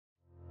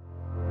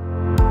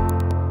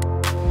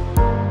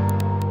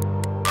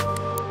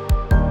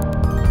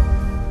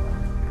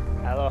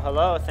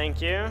Hello,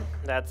 thank you.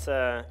 That's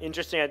an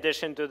interesting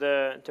addition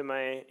to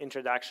my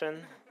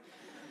introduction.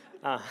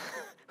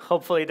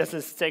 Hopefully it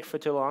doesn't take for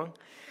too long.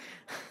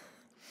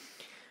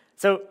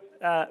 So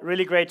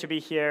really great to be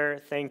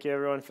here. Thank you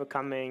everyone for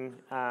coming.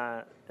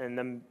 And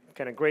I'm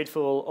kind of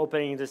grateful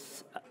opening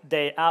this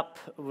day up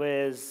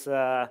with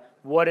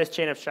what is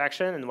chain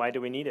abstraction and why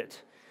do we need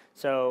it.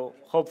 So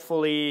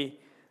hopefully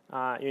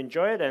you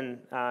enjoy it and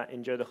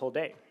enjoy the whole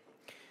day.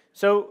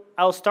 So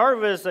I'll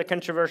start with a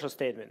controversial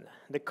statement.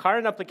 The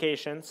current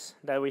applications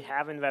that we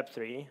have in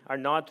Web3 are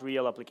not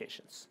real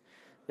applications.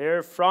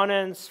 They're front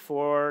ends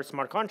for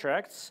smart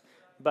contracts,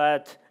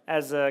 but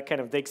as a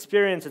kind of the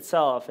experience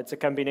itself, it's a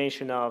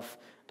combination of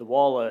the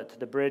wallet,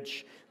 the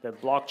bridge, the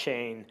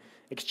blockchain,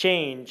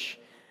 exchange.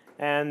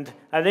 And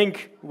I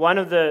think one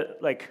of the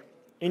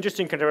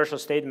interesting controversial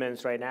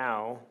statements right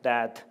now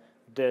that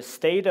the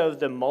state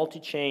of the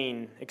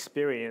multi-chain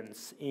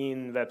experience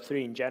in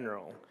Web3 in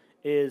general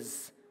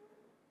is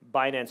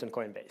Binance and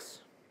Coinbase.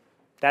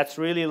 That's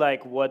really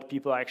what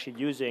people are actually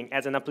using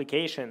as an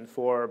application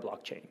for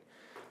blockchain,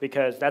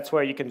 because that's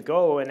where you can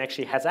go and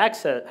actually have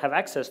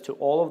access to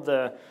all of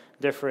the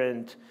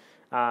different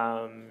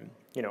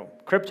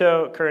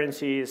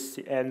cryptocurrencies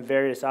and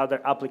various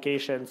other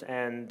applications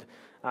and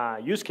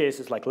use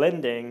cases like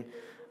lending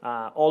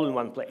all in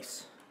one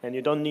place. And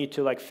you don't need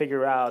to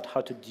figure out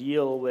how to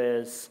deal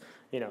with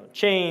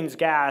chains,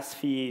 gas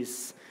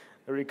fees,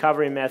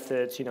 recovery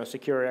methods,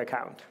 secure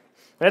account.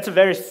 And that's a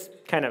very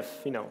kind of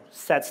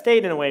sad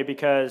state in a way,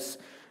 because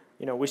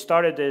we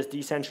started this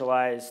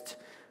decentralized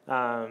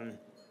kind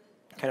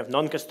of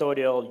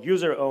non-custodial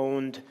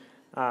user-owned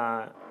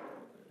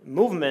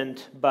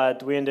movement,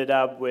 but we ended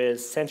up with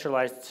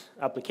centralized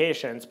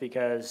applications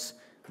because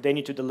they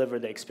need to deliver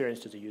the experience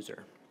to the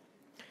user.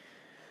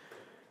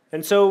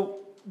 And so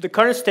the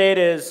current state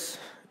is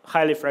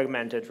highly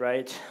fragmented,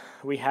 right?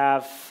 We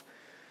have,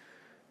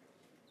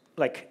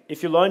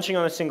 if you're launching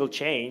on a single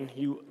chain,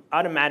 you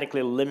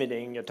automatically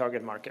limiting your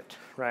target market,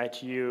 right?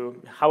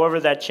 However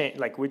that chain,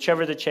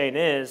 whichever the chain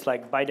is,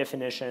 by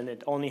definition,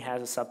 it only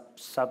has a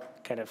sub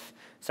kind of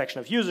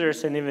section of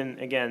users, and even,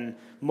 again,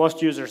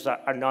 most users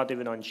are not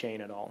even on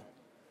chain at all.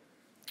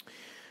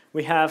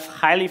 We have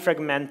highly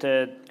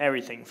fragmented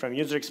everything from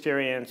user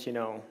experience,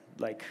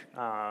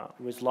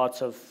 with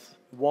lots of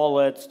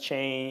wallets,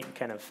 chains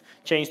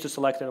to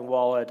select in a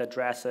wallet,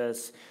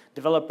 addresses,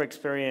 developer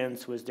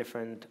experience with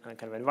different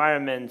kind of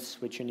environments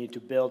which you need to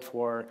build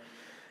for,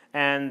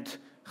 and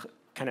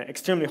kind of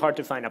extremely hard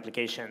to find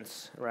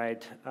applications,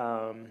 right?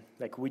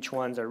 Which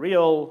ones are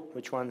real,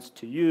 which ones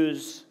to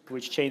use,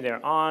 which chain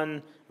they're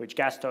on, which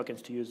gas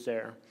tokens to use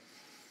there.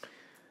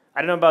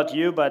 I don't know about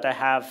you, but I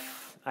have,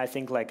 I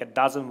think, a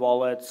dozen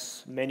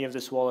wallets. Many of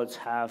these wallets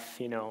have,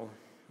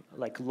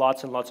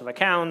 lots and lots of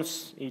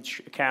accounts. Each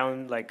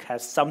account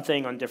has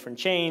something on different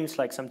chains.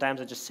 Sometimes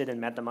I just sit in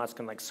MetaMask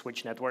and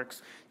switch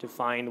networks to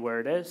find where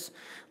it is.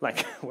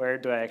 Where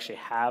do I actually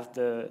have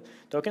the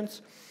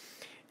tokens?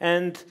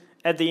 And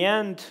at the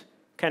end,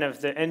 kind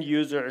of the end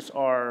users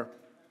are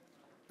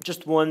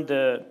just want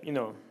the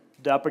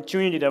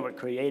opportunity that we're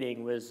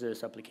creating with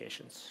these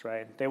applications,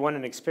 right? They want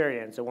an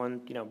experience. They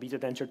want be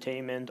it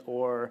entertainment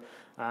or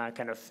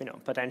kind of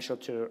potential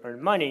to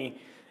earn money.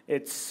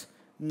 It's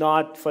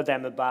not for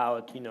them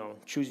about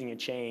choosing a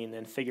chain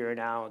and figuring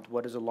out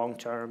what is the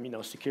long-term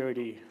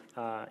security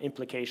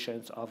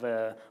implications of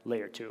a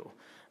layer 2.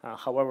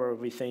 However,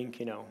 we think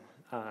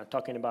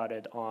talking about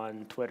it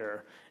on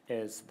Twitter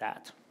is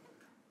that.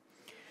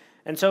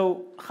 And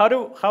so how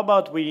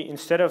about we,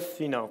 instead of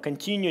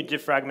continue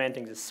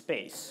defragmenting this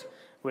space,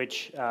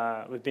 which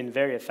we've been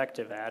very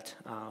effective at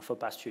for the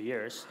past few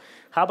years,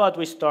 how about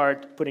we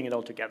start putting it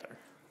all together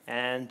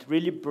and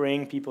really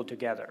bring people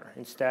together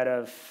instead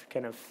of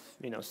kind of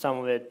some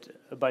of it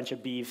a bunch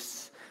of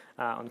beefs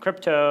on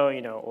crypto,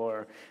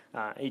 or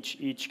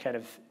each kind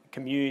of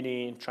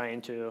community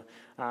trying to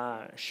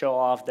show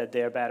off that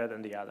they're better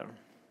than the other.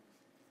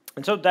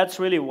 And so that's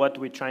really what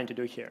we're trying to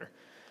do here.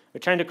 We're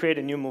trying to create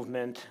a new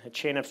movement, a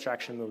chain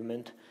abstraction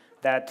movement,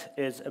 that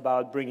is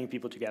about bringing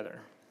people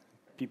together.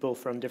 People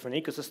from different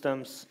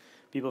ecosystems,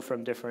 people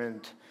from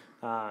different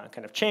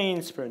kind of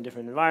chains, from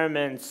different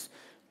environments,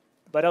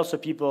 but also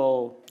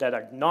people that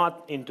are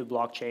not into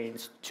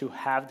blockchains to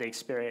have the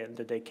experience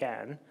that they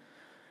can,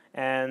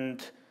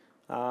 and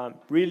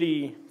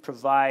really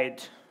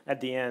provide,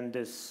 at the end,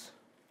 this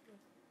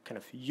kind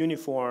of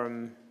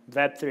uniform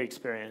Web3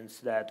 experience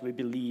that we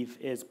believe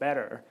is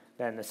better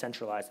than a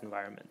centralized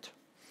environment.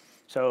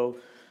 So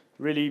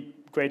really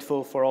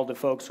grateful for all the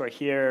folks who are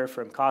here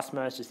from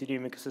Cosmos,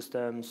 Ethereum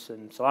ecosystems,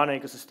 and Solana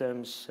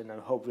ecosystems, and I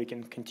hope we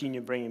can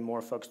continue bringing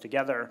more folks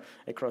together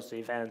across the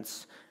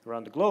events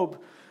around the globe.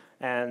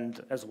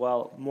 And as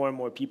well, more and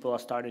more people are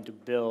starting to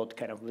build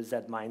kind of with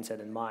that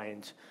mindset in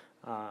mind,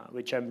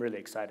 which I'm really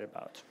excited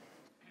about.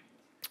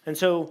 And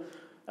so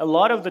a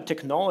lot of the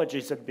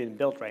technologies that have been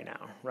built right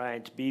now,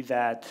 right, be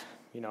that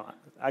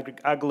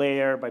UG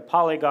layer by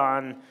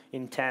Polygon,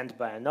 intent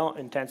by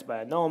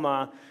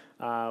Anoma.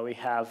 We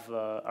have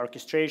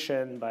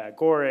orchestration by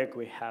Agoric.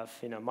 We have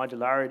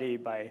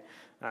modularity by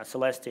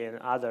Celestia and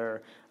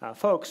other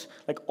folks.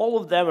 Like all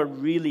of them are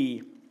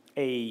really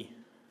a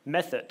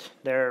method.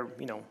 They're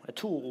a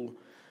tool,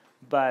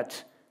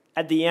 but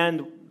at the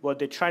end, what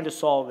they're trying to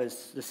solve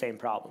is the same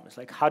problem. It's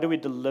like, how do we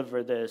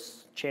deliver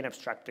this chain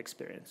abstract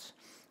experience?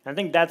 And I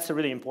think that's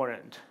really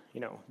important.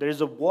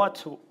 There's a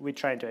what we're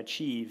trying to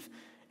achieve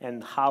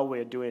and how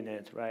we're doing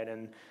it, right?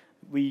 And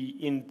we,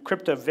 in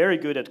crypto, are very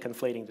good at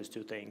conflating these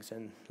two things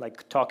and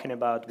like talking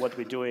about what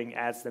we're doing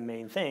as the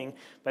main thing.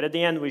 But at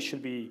the end, we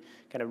should be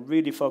kind of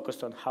really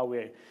focused on how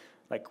we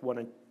want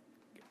to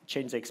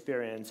change the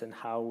experience and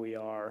how we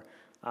are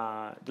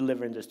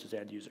delivering this to the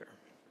end user.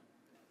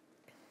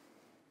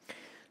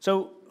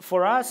 So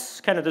for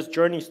us, kind of this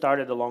journey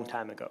started a long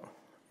time ago.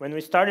 When we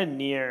started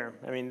Near,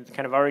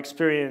 kind of our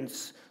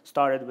experience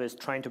started with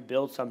trying to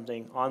build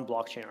something on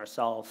blockchain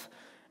ourselves.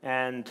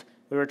 And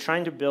we were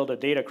trying to build a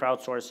data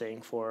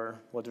crowdsourcing for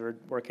what we were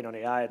working on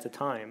AI at the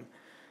time.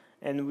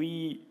 And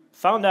we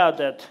found out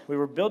that we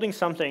were building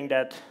something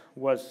that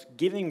was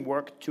giving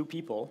work to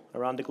people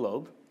around the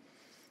globe.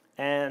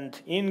 And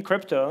in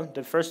crypto,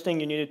 the first thing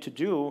you needed to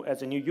do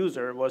as a new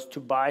user was to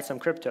buy some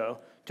crypto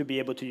to be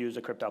able to use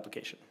a crypto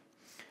application,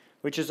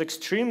 which is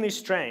extremely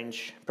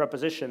strange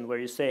proposition where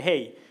you say,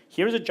 hey,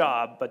 here's a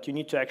job, but you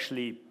need to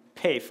actually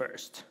pay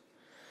first.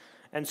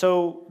 And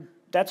so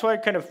that's why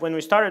kind of when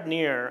we started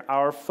Near,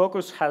 our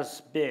focus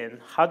has been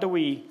how do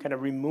we kind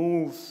of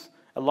remove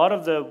a lot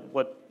of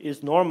what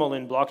is normal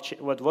in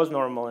blockchain, what was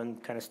normal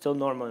and kind of still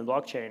normal in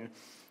blockchain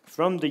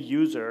from the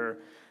user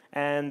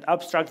and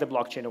abstract the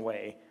blockchain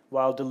away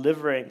while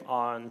delivering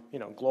on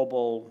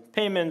global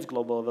payments,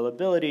 global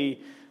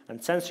availability,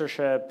 and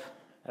censorship,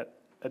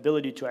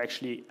 ability to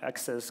actually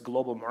access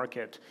global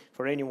market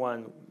for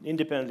anyone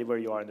independently where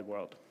you are in the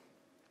world.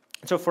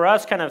 So for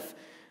us, kind of,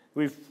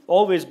 we've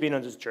always been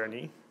on this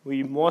journey.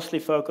 We mostly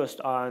focused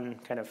on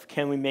kind of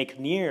can we make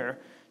Near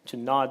to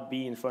not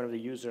be in front of the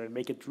user and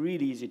make it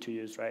really easy to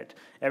use, right?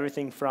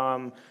 Everything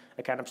from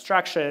a kind of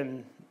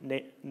abstraction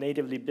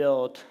natively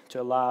built to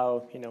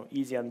allow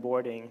easy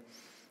onboarding.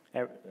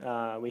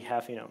 We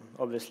have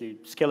obviously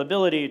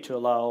scalability to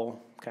allow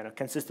kind of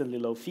consistently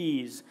low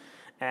fees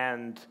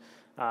and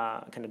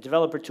kind of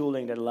developer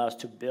tooling that allows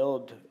to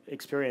build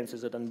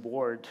experiences that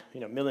onboard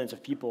millions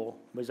of people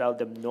without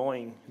them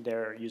knowing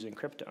they're using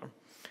crypto.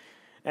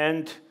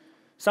 And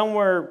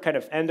somewhere kind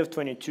of end of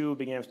 22,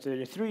 beginning of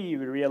 23,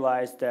 we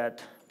realized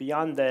that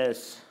beyond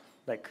this,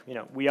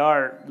 we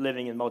are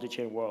living in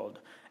multi-chain world,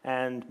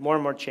 and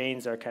more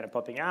chains are kind of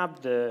popping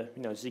up. The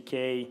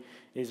ZK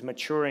is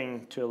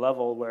maturing to a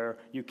level where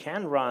you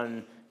can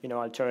run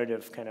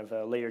alternative kind of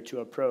a layer 2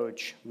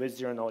 approach with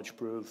zero knowledge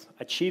proof,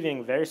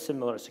 achieving very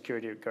similar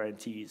security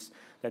guarantees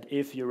that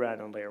if you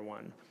ran on layer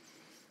 1.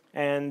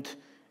 And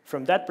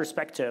from that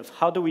perspective,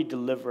 how do we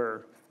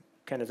deliver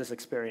kind of this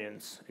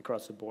experience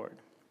across the board?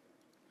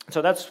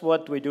 So that's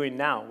what we're doing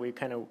now. We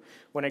kind of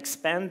want to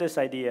expand this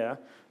idea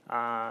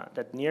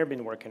that Near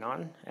been working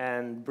on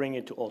and bring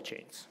it to all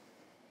chains.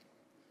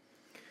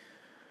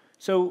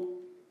 So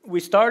we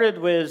started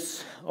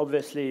with,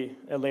 obviously,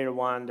 a layer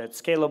 1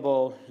 that's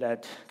scalable,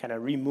 that kind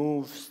of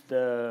removes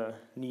the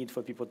need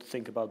for people to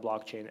think about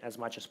blockchain as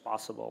much as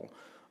possible.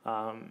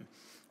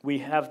 We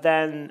have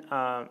then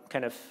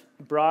kind of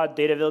brought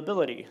data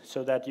availability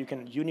so that you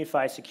can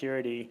unify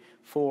security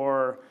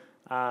for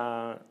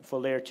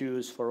layer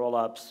 2s, for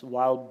rollups,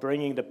 while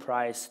bringing the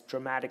price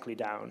dramatically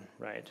down,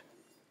 right?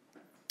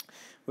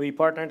 We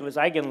partnered with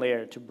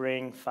EigenLayer to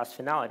bring fast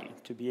finality,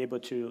 to be able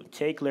to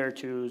take layer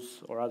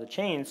 2s or other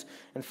chains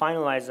and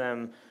finalize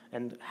them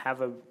and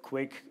have a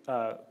quick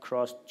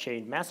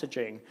cross-chain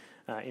messaging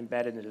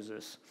embedded into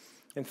this.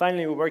 And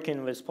finally, we're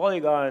working with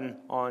Polygon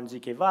on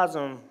ZK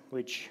Wasm,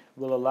 which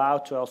will allow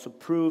to also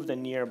prove the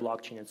Near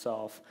blockchain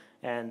itself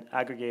and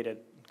aggregate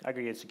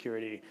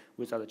security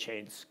with other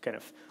chains. Kind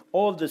of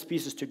all of these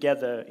pieces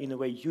together in a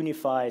way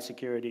unify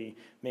security,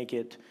 make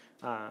it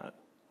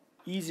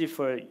easy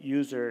for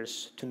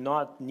users to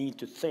not need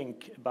to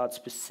think about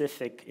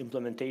specific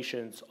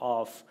implementations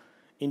of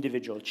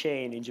individual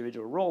chain,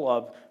 individual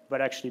rollup, but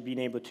actually being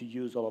able to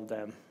use all of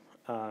them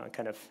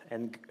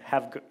and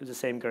have the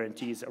same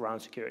guarantees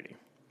around security.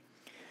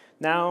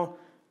 Now,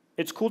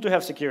 it's cool to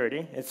have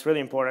security. It's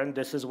really important.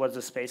 This is what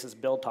the space is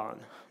built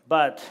on.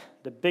 But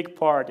the big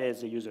part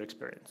is the user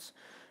experience.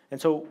 And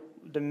so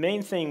the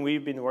main thing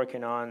we've been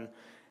working on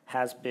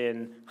has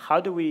been how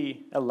do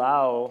we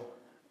allow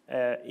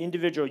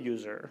individual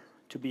user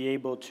to be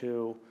able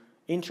to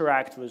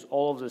interact with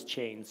all of those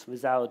chains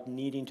without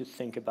needing to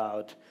think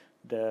about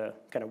the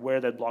kind of where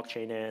that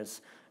blockchain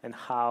is and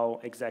how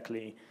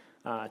exactly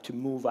to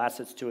move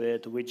assets to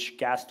it, which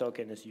gas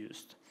token is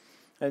used.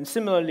 And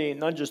similarly,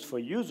 not just for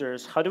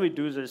users, how do we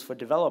do this for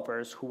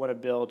developers who want to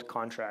build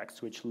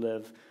contracts which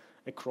live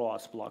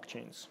across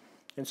blockchains?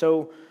 And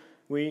so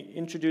we're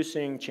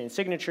introducing chain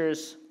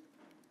signatures,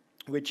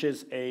 which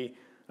is a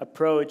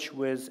approach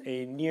with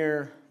a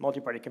near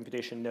multi-party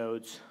computation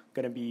nodes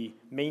going to be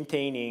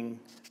maintaining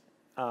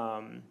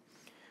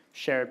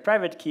shared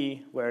private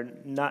key where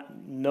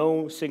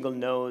no single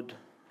node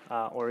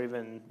or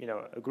even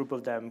a group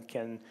of them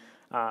can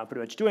pretty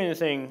much do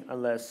anything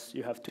unless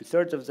you have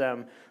 2/3 of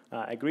them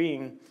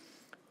agreeing,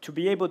 to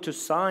be able to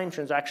sign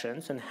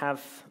transactions and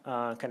have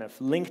kind of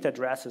linked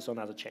addresses on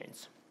other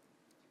chains.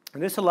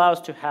 And this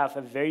allows to have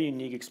a very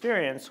unique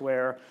experience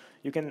where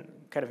you can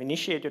kind of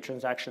initiate your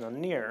transaction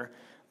on near,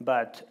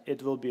 but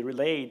it will be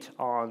relayed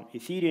on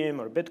Ethereum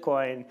or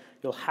Bitcoin.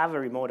 You'll have a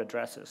remote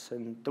addresses.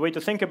 And the way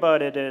to think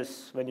about it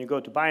is when you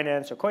go to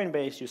Binance or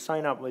Coinbase, you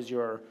sign up with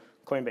your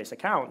Coinbase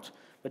account,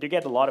 but you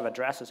get a lot of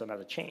addresses on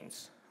other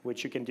chains,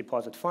 which you can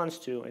deposit funds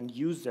to and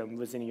use them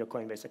within your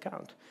Coinbase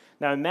account.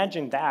 Now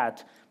imagine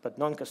that, but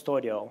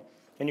non-custodial,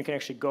 and you can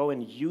actually go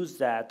and use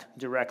that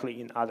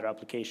directly in other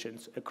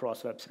applications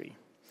across Web3.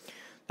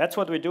 That's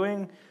what we're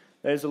doing.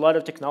 There's a lot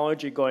of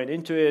technology going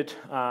into it,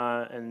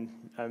 and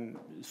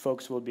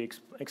folks will be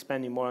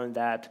expanding more on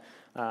that.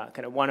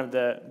 Kind of one of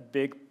the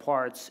big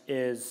parts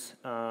is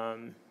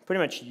pretty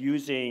much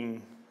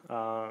using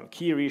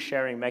key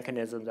resharing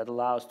mechanism that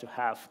allows to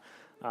have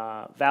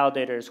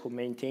validators who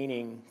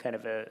maintaining kind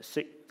of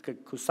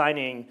who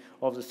signing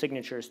all of the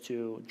signatures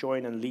to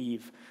join and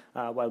leave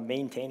while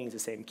maintaining the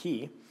same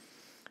key.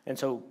 And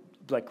so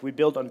like we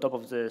built on top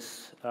of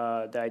this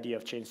the idea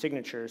of chain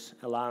signatures,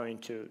 allowing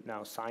to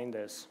now sign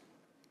this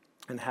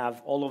and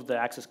have all of the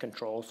access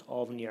controls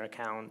of near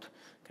account,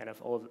 kind of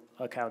all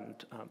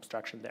account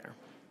abstraction there.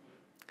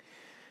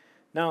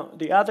 Now,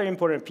 the other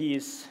important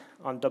piece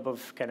on top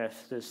of kind of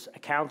this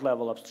account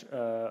level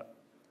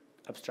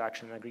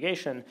abstraction and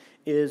aggregation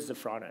is the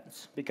front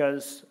ends.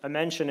 Because I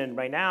mentioned it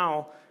right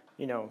now,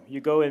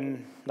 you go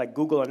in like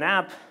Google an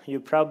app, you're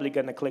probably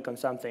going to click on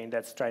something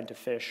that's trying to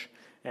phish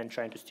and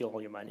trying to steal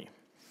all your money.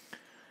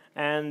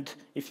 And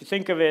if you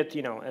think of it,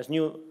 as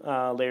new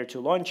layer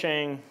 2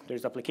 launching,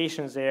 there's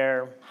applications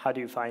there. How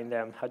do you find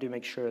them? How do you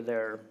make sure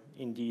they're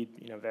indeed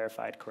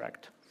verified,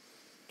 correct?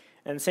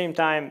 And at the same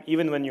time,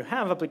 even when you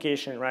have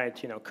application, right,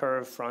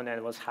 Curve front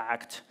end was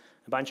hacked,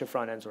 a bunch of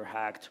front ends were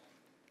hacked.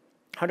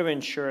 How do we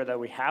ensure that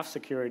we have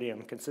security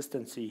and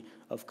consistency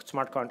of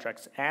smart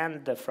contracts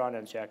and the front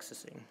ends you're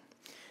accessing?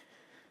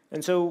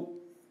 And so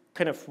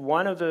kind of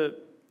one of the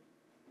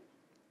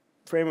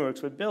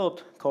frameworks we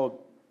built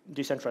called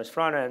decentralized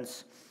front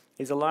ends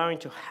is allowing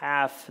to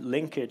have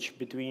linkage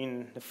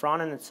between the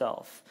front end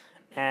itself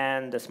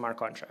and the smart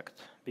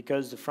contract,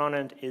 because the front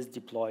end is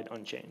deployed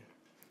on chain.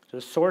 So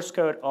the source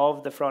code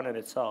of the front end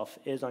itself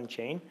is on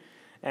chain,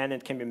 and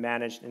it can be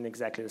managed in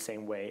exactly the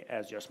same way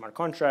as your smart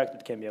contract.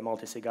 It can be a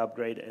multi-sig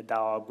upgrade, a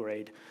DAO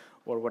upgrade,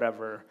 or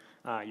whatever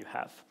you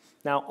have.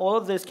 Now, all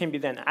of this can be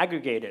then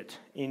aggregated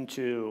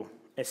into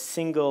a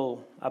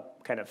single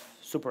kind of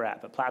super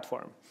app, a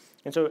platform.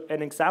 And so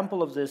an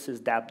example of this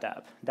is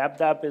DAppDapp.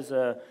 DAppDapp is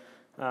a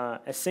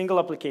single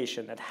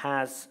application that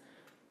has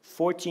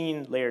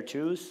 14 layer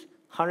 2s,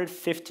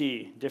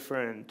 150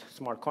 different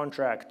smart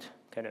contract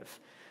kind of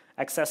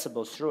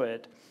accessible through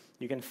it.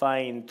 You can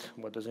find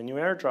what those new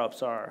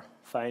airdrops are,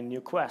 find new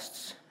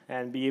quests,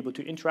 and be able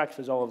to interact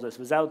with all of this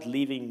without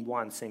leaving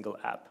one single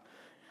app.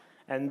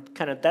 And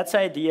kind of that's the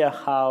idea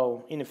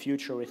how in the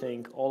future we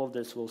think all of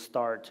this will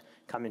start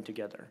coming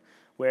together,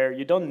 where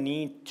you don't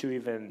need to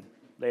even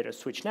later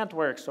switch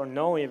networks or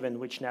know even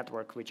which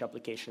network, which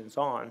application is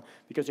on,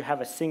 because you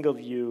have a single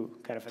view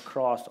kind of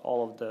across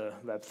all of the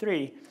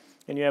Web3,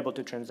 and you're able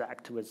to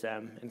transact with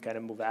them and kind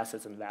of move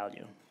assets and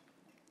value.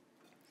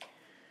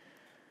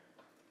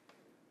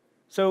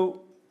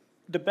 So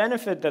the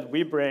benefit that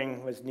we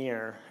bring with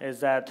Near is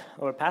that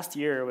over the past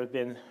year, we've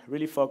been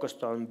really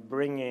focused on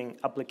bringing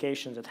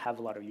applications that have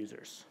a lot of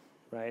users,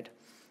 right?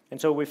 And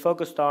so we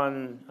focused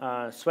on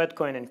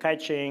Sweatcoin and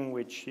Kaiching,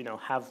 which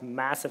have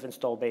massive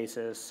install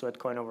bases.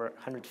 Sweatcoin over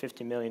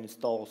 150 million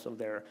installs of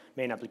their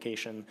main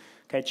application.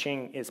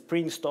 Kaiching is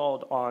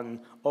pre-installed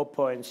on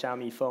Oppo and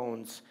Xiaomi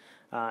phones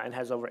and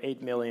has over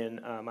 8 million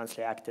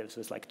monthly actives.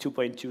 So it's like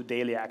 2.2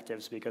 daily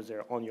actives because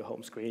they're on your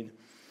home screen.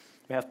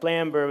 We have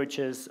Playamber, which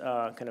is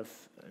kind of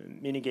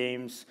mini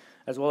games,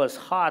 as well as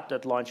Hot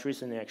that launched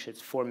recently. Actually,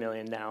 it's 4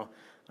 million now.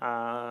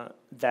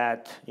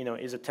 That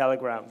is a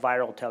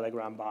viral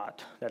Telegram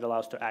bot that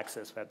allows to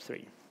access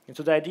Web3. And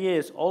so the idea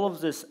is all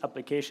of these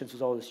applications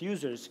with all these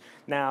users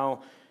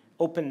now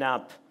open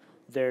up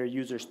their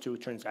users to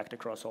transact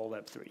across all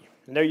Web3.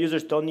 And their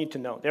users don't need to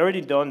know. They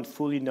already don't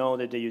fully know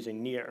that they're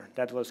using Near.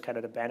 That was kind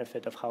of the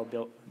benefit of how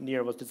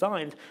Near was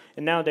designed.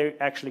 And now they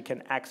actually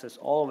can access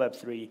all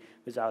Web3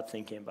 without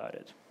thinking about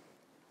it.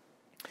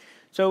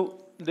 So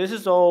this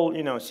is all,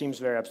 seems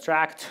very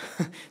abstract.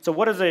 So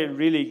what are the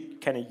really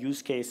kind of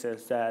use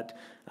cases that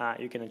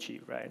you can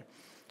achieve, right?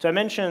 So I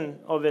mentioned,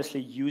 obviously,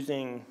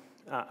 using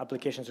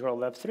applications across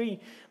Web3,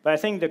 but I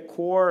think the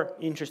core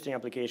interesting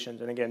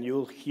applications, and again,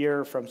 you'll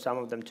hear from some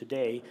of them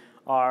today,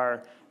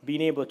 are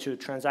being able to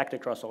transact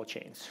across all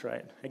chains,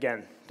 right?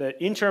 Again, the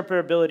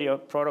interoperability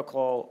of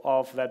protocol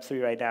of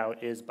Web3 right now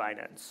is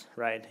Binance,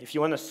 right? If you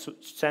want to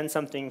send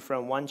something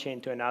from one chain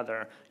to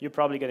another, you're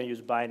probably going to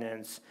use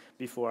Binance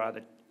before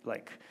other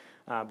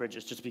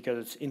bridges, just because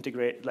it's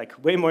integrated,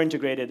 way more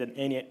integrated than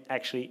any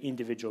actually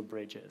individual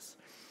bridges.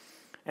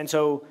 And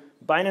so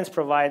Binance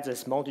provides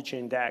this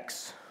multi-chain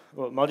DEX,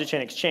 well,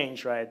 multi-chain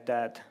exchange, right?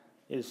 But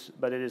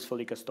it is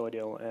fully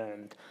custodial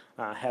and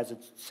has a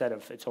set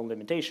of its own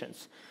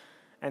limitations.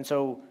 And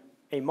so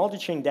a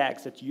multi-chain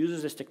DEX that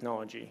uses this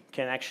technology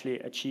can actually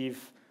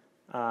achieve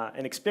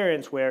an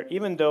experience where,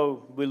 even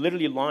though we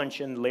literally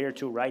launch in layer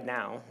 2 right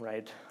now,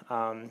 right,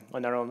 on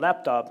our own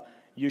laptop,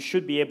 you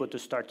should be able to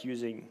start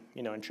using,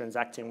 and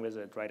transacting with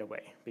it right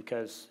away,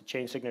 because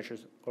chain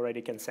signatures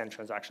already can send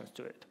transactions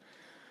to it.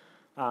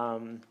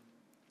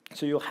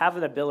 So you'll have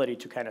an ability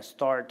to kind of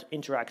start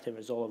interacting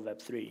with all of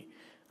Web3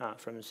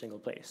 from a single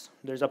place.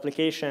 There's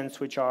applications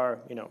which are,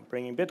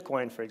 bringing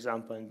Bitcoin, for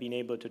example, and being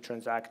able to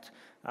transact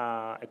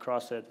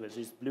across it with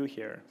this blue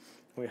here.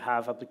 We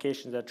have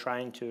applications that are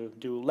trying to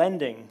do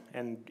lending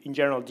and, in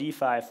general,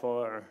 DeFi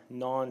for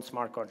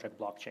non-smart contract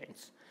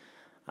blockchains.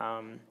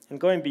 And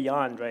going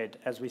beyond, right,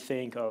 as we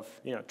think of,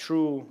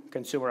 true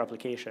consumer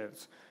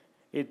applications,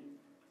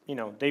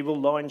 they will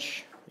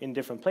launch in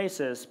different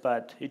places,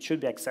 but it should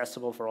be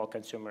accessible for all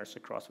consumers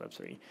across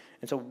Web3.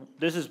 And so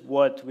this is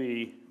what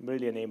we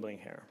really enabling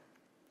here.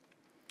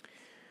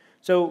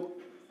 So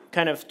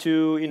kind of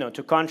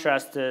to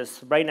contrast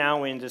this, right now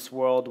we're in this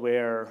world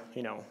where,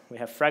 we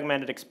have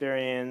fragmented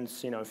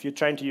experience. If you're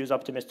trying to use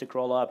optimistic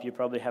rollup, you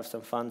probably have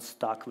some funds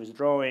stuck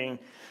withdrawing.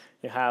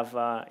 You have,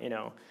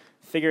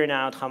 figuring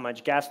out how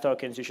much gas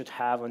tokens you should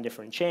have on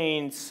different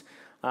chains,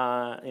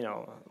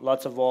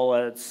 lots of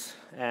wallets,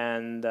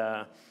 and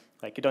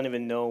you don't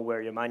even know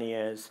where your money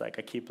is. I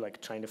keep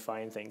trying to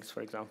find things.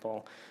 For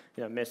example,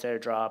 miss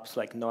airdrops.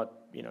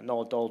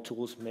 Not all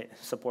tools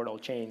support all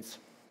chains.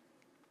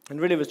 And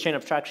really, with chain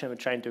abstraction, we're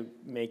trying to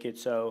make it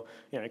so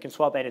you can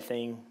swap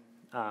anything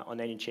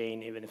on any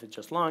chain, even if it's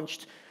just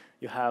launched.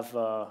 You have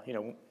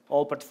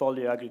all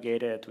portfolio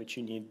aggregated, which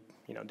you need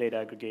data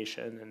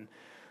aggregation, and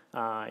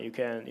you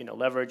can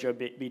leverage your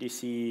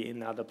BTC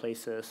in other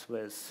places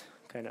with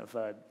kind of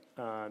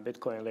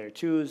Bitcoin layer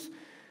 2s.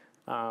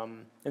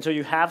 And so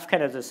you have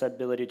kind of this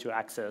ability to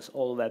access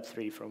all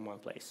Web3 from one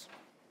place.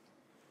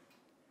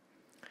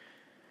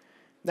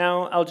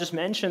 Now, I'll just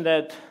mention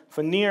that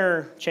for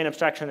near, chain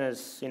abstraction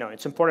is,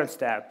 it's an important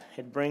step.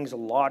 It brings a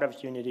lot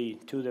of unity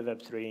to the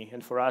Web3,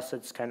 and for us,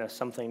 it's kind of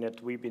something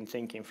that we've been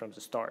thinking from the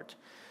start.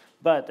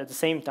 But at the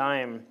same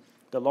time,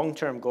 the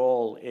long-term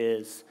goal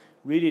is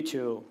really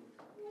to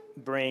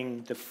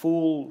bring the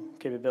full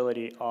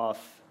capability of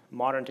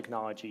modern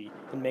technology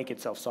and make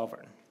it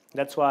self-sovereign.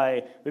 That's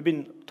why we've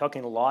been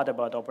talking a lot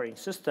about operating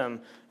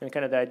system and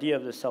kind of the idea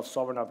of the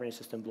self-sovereign operating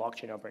system,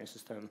 blockchain operating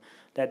system,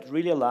 that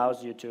really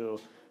allows you to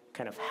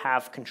kind of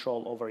have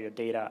control over your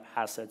data,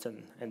 assets,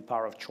 and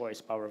power of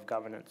choice, power of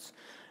governance.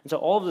 And so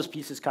all of those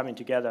pieces coming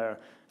together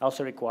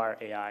also require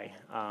AI.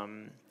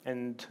 I'm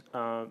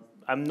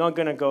not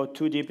going to go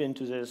too deep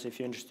into this. If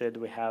you're interested,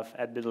 we have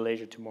at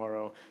Leisure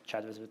tomorrow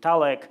chat with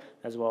Vitalik,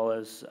 as well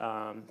as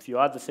a few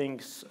other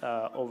things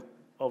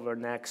over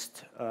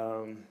next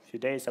few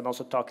days. I'm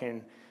also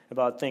talking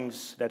about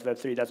things that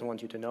Web3 doesn't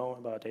want you to know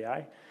about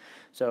AI.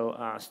 So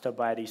stop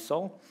by the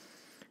Sol.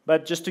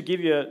 But just to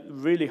give you a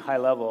really high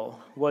level,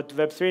 what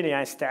Web3 and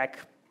AI stack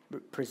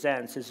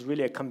presents is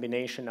really a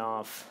combination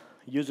of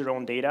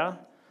user-owned data,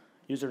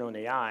 user-owned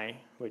AI,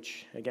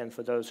 which, again,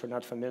 for those who are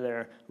not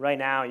familiar, right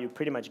now you're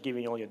pretty much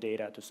giving all your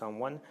data to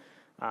someone.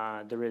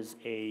 There is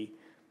a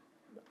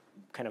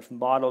kind of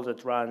model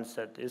that runs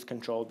that is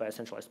controlled by a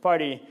centralized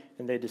party,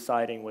 and they're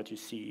deciding what you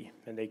see.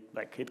 And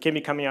it can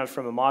be coming out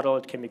from a model,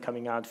 it can be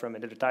coming out from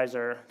an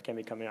advertiser, it can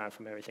be coming out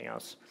from everything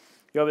else.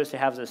 You obviously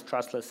have this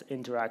trustless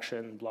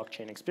interaction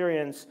blockchain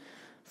experience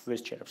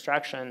with chain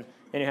abstraction,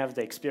 and you have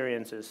the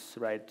experiences,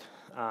 right,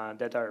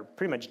 that are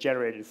pretty much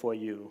generated for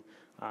you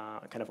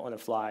kind of on the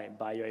fly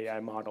by your AI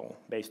model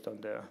based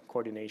on the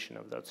coordination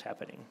of what's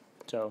happening.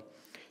 So,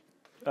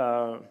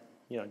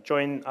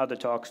 join other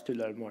talks to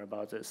learn more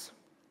about this.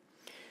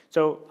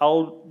 So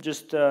I'll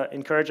just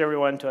encourage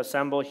everyone to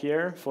assemble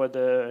here for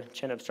the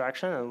chain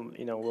abstraction,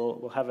 and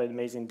we'll have an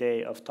amazing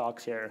day of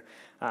talks here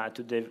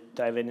to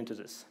dive into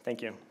this.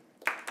 Thank you.